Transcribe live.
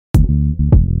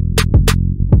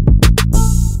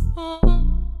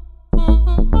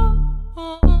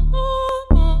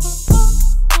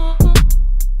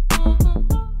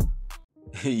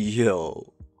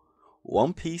Yo,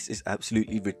 One Piece is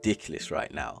absolutely ridiculous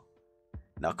right now.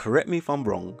 Now correct me if I'm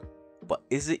wrong, but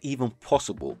is it even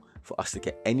possible for us to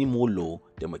get any more lore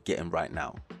than we're getting right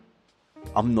now?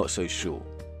 I'm not so sure.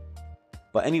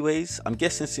 But anyways, I'm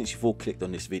guessing since you've all clicked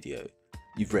on this video,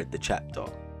 you've read the chapter.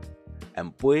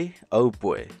 And boy, oh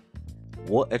boy,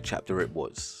 what a chapter it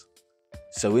was.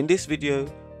 So in this video,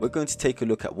 we're going to take a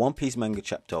look at One Piece Manga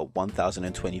Chapter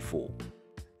 1024.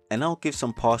 And I'll give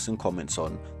some passing comments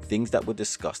on things that were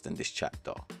discussed in this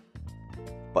chapter.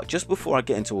 But just before I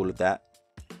get into all of that,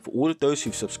 for all of those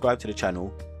who've subscribed to the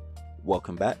channel,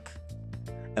 welcome back.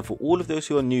 And for all of those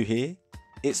who are new here,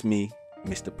 it's me,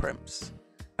 Mr. Premps.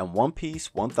 And One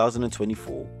Piece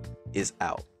 1024 is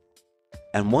out.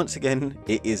 And once again,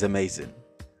 it is amazing.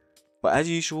 But as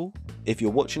usual, if you're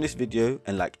watching this video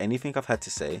and like anything I've had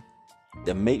to say,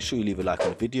 then make sure you leave a like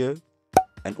on the video.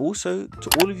 And also,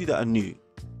 to all of you that are new,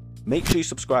 make sure you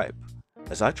subscribe,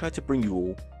 as I try to bring you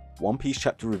all One Piece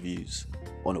chapter reviews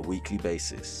on a weekly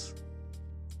basis.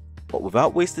 But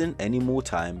without wasting any more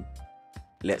time,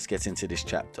 let's get into this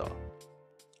chapter.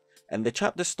 And the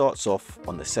chapter starts off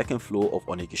on the second floor of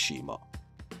Onigashima,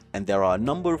 and there are a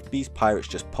number of beast pirates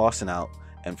just passing out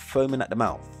and foaming at the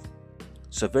mouth.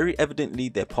 So very evidently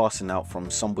they're passing out from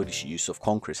somebody's use of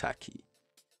Conqueror's Haki.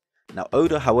 Now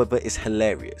Oda, however, is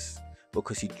hilarious,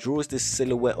 because he draws this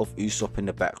silhouette of Usopp in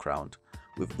the background,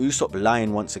 with Usopp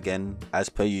lying once again, as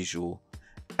per usual,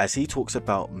 as he talks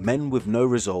about men with no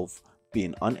resolve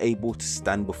being unable to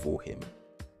stand before him,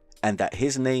 and that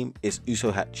his name is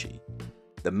Usohachi,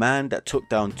 the man that took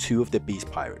down two of the beast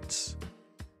pirates.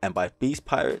 And by beast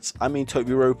pirates, I mean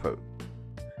Tobiropo,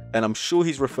 and I'm sure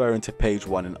he's referring to page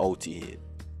 1 in Ulti here.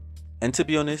 And to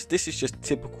be honest, this is just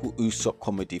typical Usopp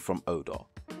comedy from Oda.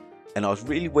 And I was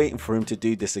really waiting for him to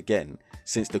do this again,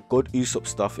 since the God Usopp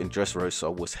stuff in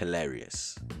Dressrosa was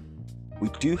hilarious. We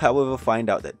do however find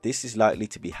out that this is likely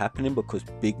to be happening because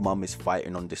Big Mom is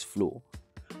fighting on this floor,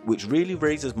 which really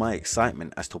raises my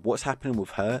excitement as to what's happening with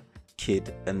her,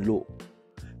 Kid and Law.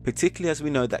 Particularly as we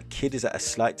know that Kid is at a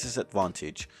slight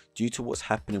disadvantage due to what's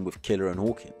happening with Killer and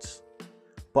Hawkins.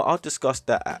 But I'll discuss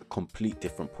that at a complete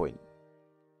different point.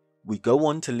 We go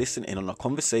on to listen in on a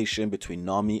conversation between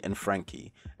Nami and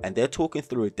Frankie, and they're talking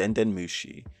through a Denden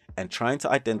Mushi and trying to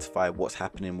identify what's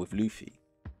happening with Luffy.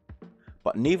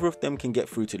 But neither of them can get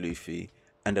through to Luffy,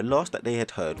 and the last that they had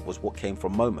heard was what came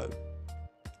from Momo.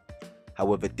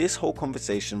 However, this whole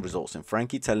conversation results in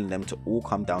Frankie telling them to all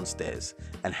come downstairs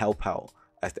and help out,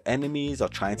 as the enemies are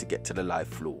trying to get to the live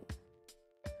floor.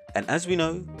 And as we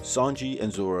know, Sanji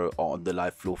and Zoro are on the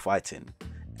live floor fighting,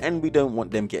 and we don't want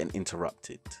them getting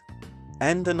interrupted.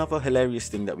 And another hilarious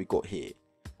thing that we got here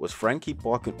was Frankie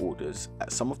barking orders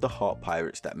at some of the Heart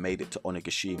Pirates that made it to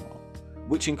Onigashima,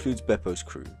 which includes Beppo's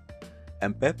crew.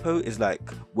 And Beppo is like,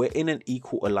 we're in an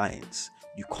equal alliance,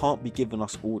 you can't be giving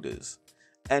us orders.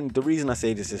 And the reason I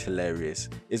say this is hilarious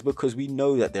is because we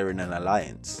know that they're in an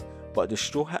alliance, but the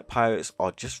Straw Hat Pirates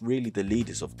are just really the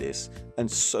leaders of this and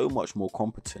so much more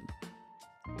competent.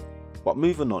 But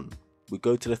moving on, we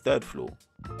go to the third floor,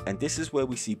 and this is where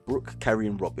we see Brook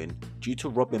carrying Robin due to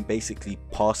Robin basically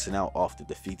passing out after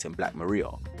defeating Black Maria.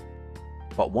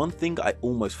 But one thing I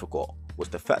almost forgot was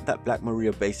the fact that Black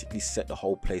Maria basically set the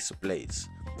whole place ablaze,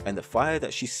 and the fire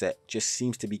that she set just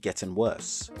seems to be getting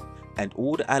worse, and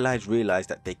all the allies realise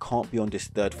that they can't be on this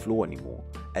third floor anymore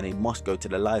and they must go to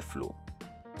the live floor.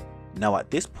 Now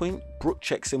at this point, Brook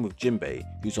checks in with Jinbei,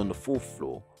 who's on the fourth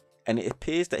floor, and it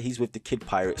appears that he's with the kid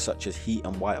pirates such as Heat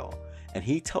and Wire, and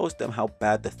he tells them how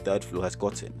bad the third floor has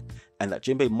gotten and that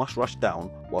Jinbei must rush down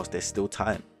whilst there's still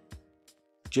time.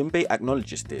 Jinbei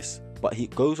acknowledges this, but he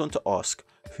goes on to ask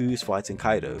who is fighting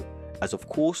Kaido, as of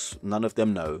course none of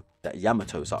them know that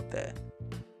Yamato's up there.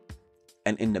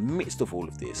 And in the midst of all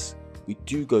of this, we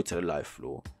do go to the live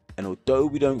floor, and although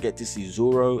we don't get to see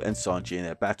Zoro and Sanji in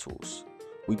their battles,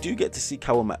 we do get to see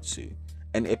Kawamatsu,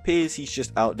 and it appears he's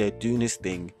just out there doing his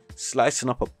thing, slicing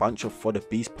up a bunch of fodder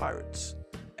beast pirates.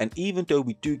 And even though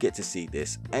we do get to see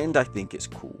this, and I think it's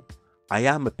cool, I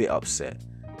am a bit upset,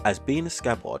 as being a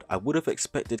scabbard I would have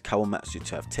expected Kawamatsu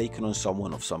to have taken on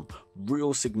someone of some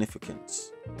real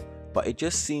significance, but it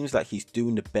just seems like he's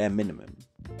doing the bare minimum.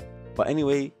 But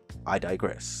anyway, I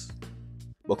digress,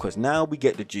 because now we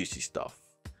get the juicy stuff,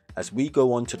 as we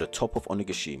go on to the top of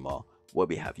Onigashima, where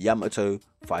we have Yamato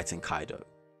fighting Kaido.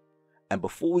 And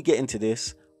before we get into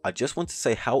this, I just want to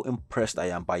say how impressed I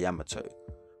am by Yamato,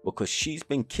 because she's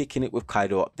been kicking it with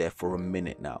Kaido up there for a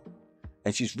minute now,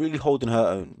 and she's really holding her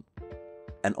own.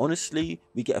 And honestly,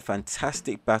 we get a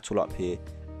fantastic battle up here,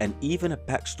 and even a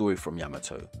backstory from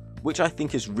Yamato, which I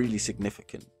think is really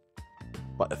significant.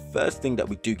 But the first thing that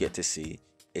we do get to see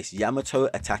it's Yamato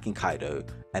attacking Kaido,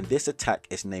 and this attack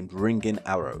is named Ringing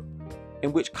Arrow,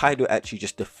 in which Kaido actually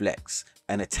just deflects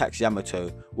and attacks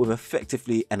Yamato with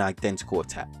effectively an identical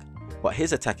attack, but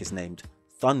his attack is named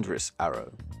Thunderous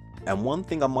Arrow. And one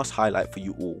thing I must highlight for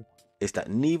you all is that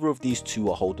neither of these two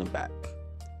are holding back.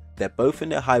 They're both in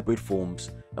their hybrid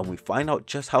forms, and we find out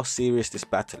just how serious this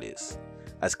battle is,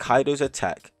 as Kaido's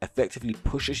attack effectively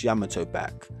pushes Yamato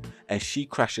back and she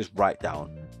crashes right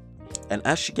down, and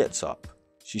as she gets up,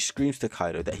 she screams to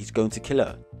Kaido that he's going to kill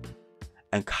her,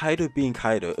 and Kaido, being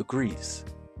Kaido, agrees.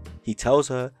 He tells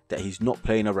her that he's not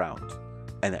playing around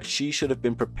and that she should have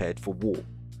been prepared for war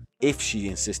if she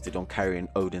insisted on carrying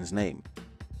Oden's name.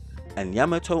 And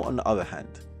Yamato, on the other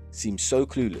hand, seems so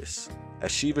clueless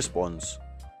as she responds,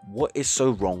 what is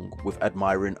so wrong with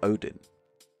admiring Oden?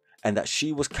 And that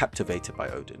she was captivated by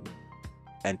Oden.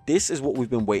 And this is what we've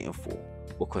been waiting for,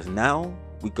 because now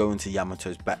we go into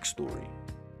Yamato's backstory.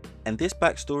 And this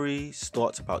backstory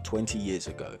starts about 20 years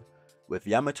ago, with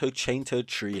Yamato chained to a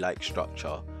tree-like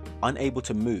structure, unable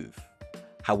to move,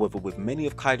 however with many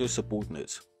of Kaido's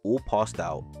subordinates all passed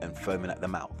out and foaming at the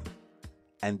mouth.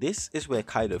 And this is where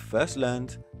Kaido first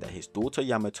learned that his daughter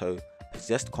Yamato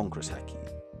possessed Conqueror's Haki,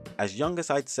 as young as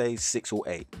I'd say 6 or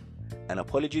 8, and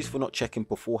apologies for not checking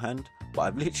beforehand, but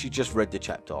I've literally just read the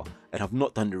chapter and have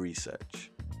not done the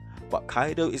research. But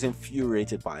Kaido is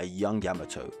infuriated by a young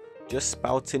Yamato, just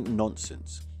spouting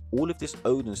nonsense. All of this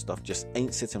Oden stuff just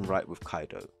ain't sitting right with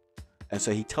Kaido, and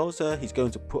so he tells her he's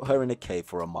going to put her in a cave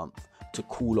for a month to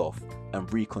cool off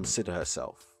and reconsider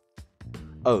herself.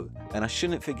 Oh, and I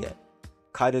shouldn't forget,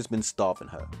 Kaido's been starving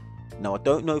her. Now I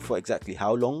don't know for exactly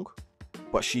how long,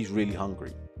 but she's really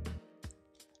hungry.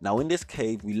 Now in this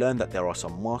cave we learn that there are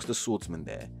some master swordsmen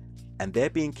there, and they're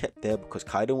being kept there because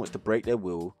Kaido wants to break their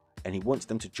will and he wants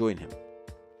them to join him.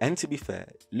 And to be fair,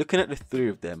 looking at the 3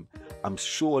 of them, I'm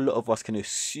sure a lot of us can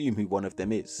assume who one of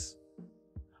them is.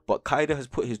 But Kaido has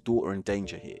put his daughter in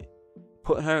danger here,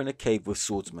 put her in a cave with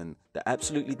swordsmen that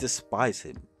absolutely despise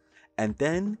him, and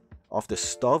then, after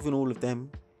starving all of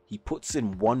them, he puts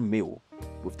in one meal,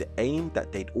 with the aim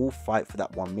that they'd all fight for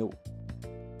that one meal.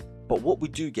 But what we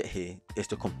do get here is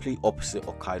the complete opposite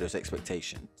of Kaido's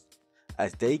expectations,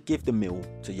 as they give the meal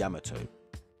to Yamato.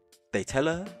 They tell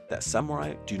her that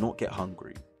samurai do not get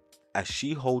hungry, as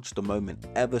she holds the moment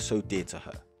ever so dear to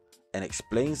her, and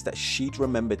explains that she'd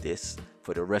remember this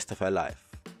for the rest of her life.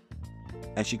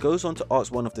 And she goes on to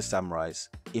ask one of the samurais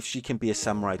if she can be a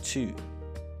samurai too,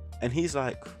 and he's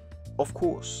like, of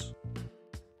course.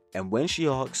 And when she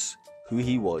asks who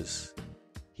he was,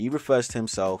 he refers to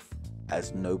himself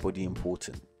as nobody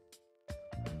important.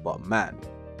 But man,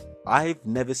 I've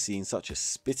never seen such a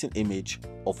spitting image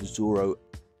of Zoro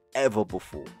ever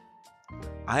before.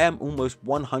 I am almost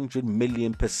 100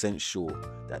 million% sure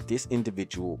that this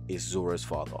individual is Zoro's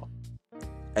father.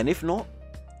 And if not,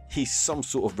 he's some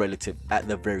sort of relative at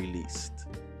the very least.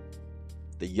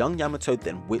 The young Yamato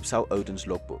then whips out Oden's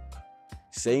logbook,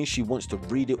 saying she wants to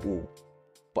read it all,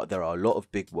 but there are a lot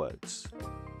of big words.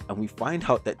 And we find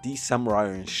out that these samurai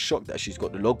are in shock that she's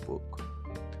got the logbook,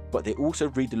 but they also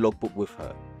read the logbook with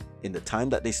her in the time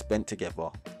that they spent together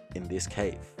in this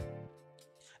cave.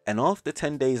 And after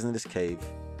 10 days in this cave,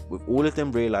 with all of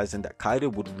them realizing that Kaido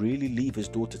would really leave his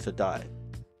daughter to die,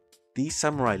 these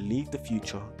samurai leave the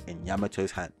future in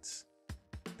Yamato's hands.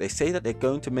 They say that they're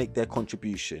going to make their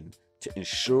contribution to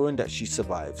ensuring that she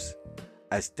survives,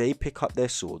 as they pick up their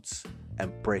swords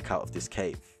and break out of this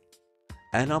cave.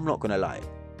 And I'm not gonna lie,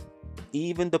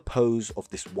 even the pose of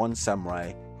this one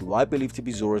samurai, who I believe to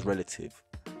be Zoro's relative,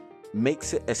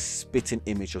 makes it a spitting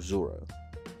image of Zoro.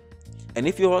 And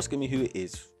if you're asking me who it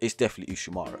is, it's definitely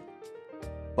Ushimaru.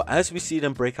 But as we see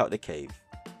them break out the cave,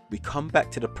 we come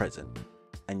back to the present,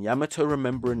 and Yamato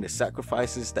remembering the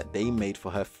sacrifices that they made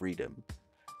for her freedom,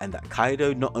 and that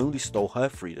Kaido not only stole her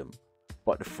freedom,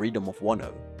 but the freedom of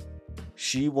Wano.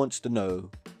 She wants to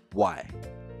know why.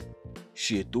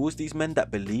 She adores these men that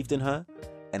believed in her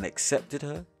and accepted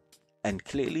her, and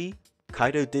clearly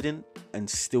Kaido didn't and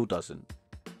still doesn't.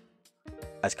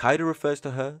 As Kaido refers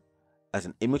to her as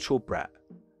an immature brat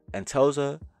and tells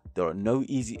her there are no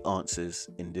easy answers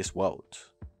in this world.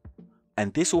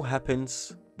 And this all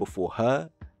happens before her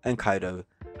and Kaido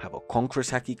have a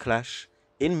Conqueror's Haki clash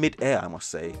in mid-air, I must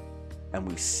say, and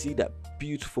we see that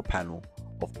beautiful panel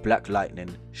of black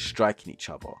lightning striking each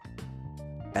other.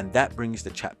 And that brings the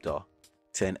chapter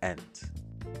to an end.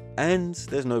 And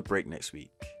there's no break next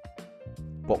week.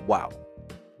 But wow,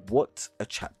 what a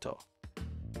chapter.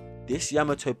 This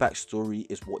Yamato backstory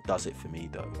is what does it for me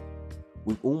though.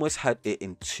 We've almost had it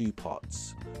in 2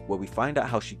 parts, where we find out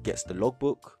how she gets the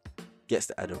logbook, gets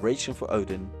the adoration for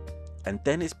Oden, and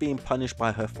then it's being punished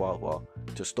by her father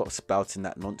to stop spouting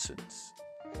that nonsense.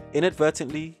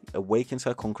 Inadvertently awakens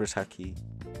her conqueror's haki,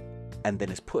 and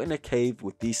then is put in a cave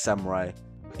with these samurai,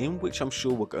 in which I'm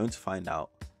sure we're going to find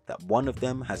out that one of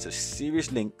them has a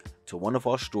serious link to one of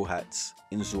our straw hats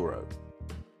in Zoro.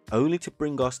 Only to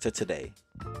bring us to today,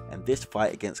 and this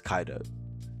fight against Kaido,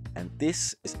 and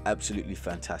this is absolutely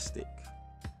fantastic.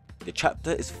 The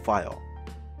chapter is fire,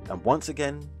 and once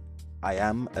again, I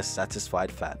am a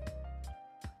satisfied fan.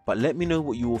 But let me know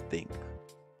what you all think.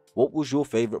 What was your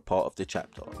favourite part of the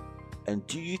chapter? And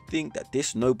do you think that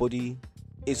this nobody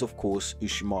is of course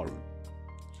Ushimaru?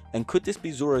 And could this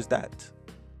be Zoro's dad?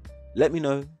 Let me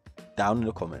know down in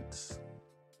the comments.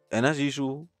 And as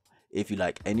usual, if you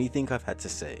like anything I've had to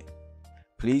say,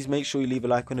 please make sure you leave a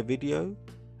like on the video.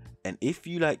 And if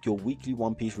you like your weekly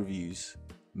One Piece reviews,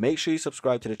 make sure you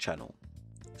subscribe to the channel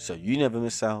so you never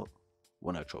miss out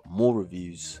when I drop more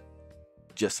reviews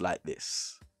just like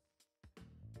this.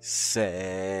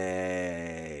 Say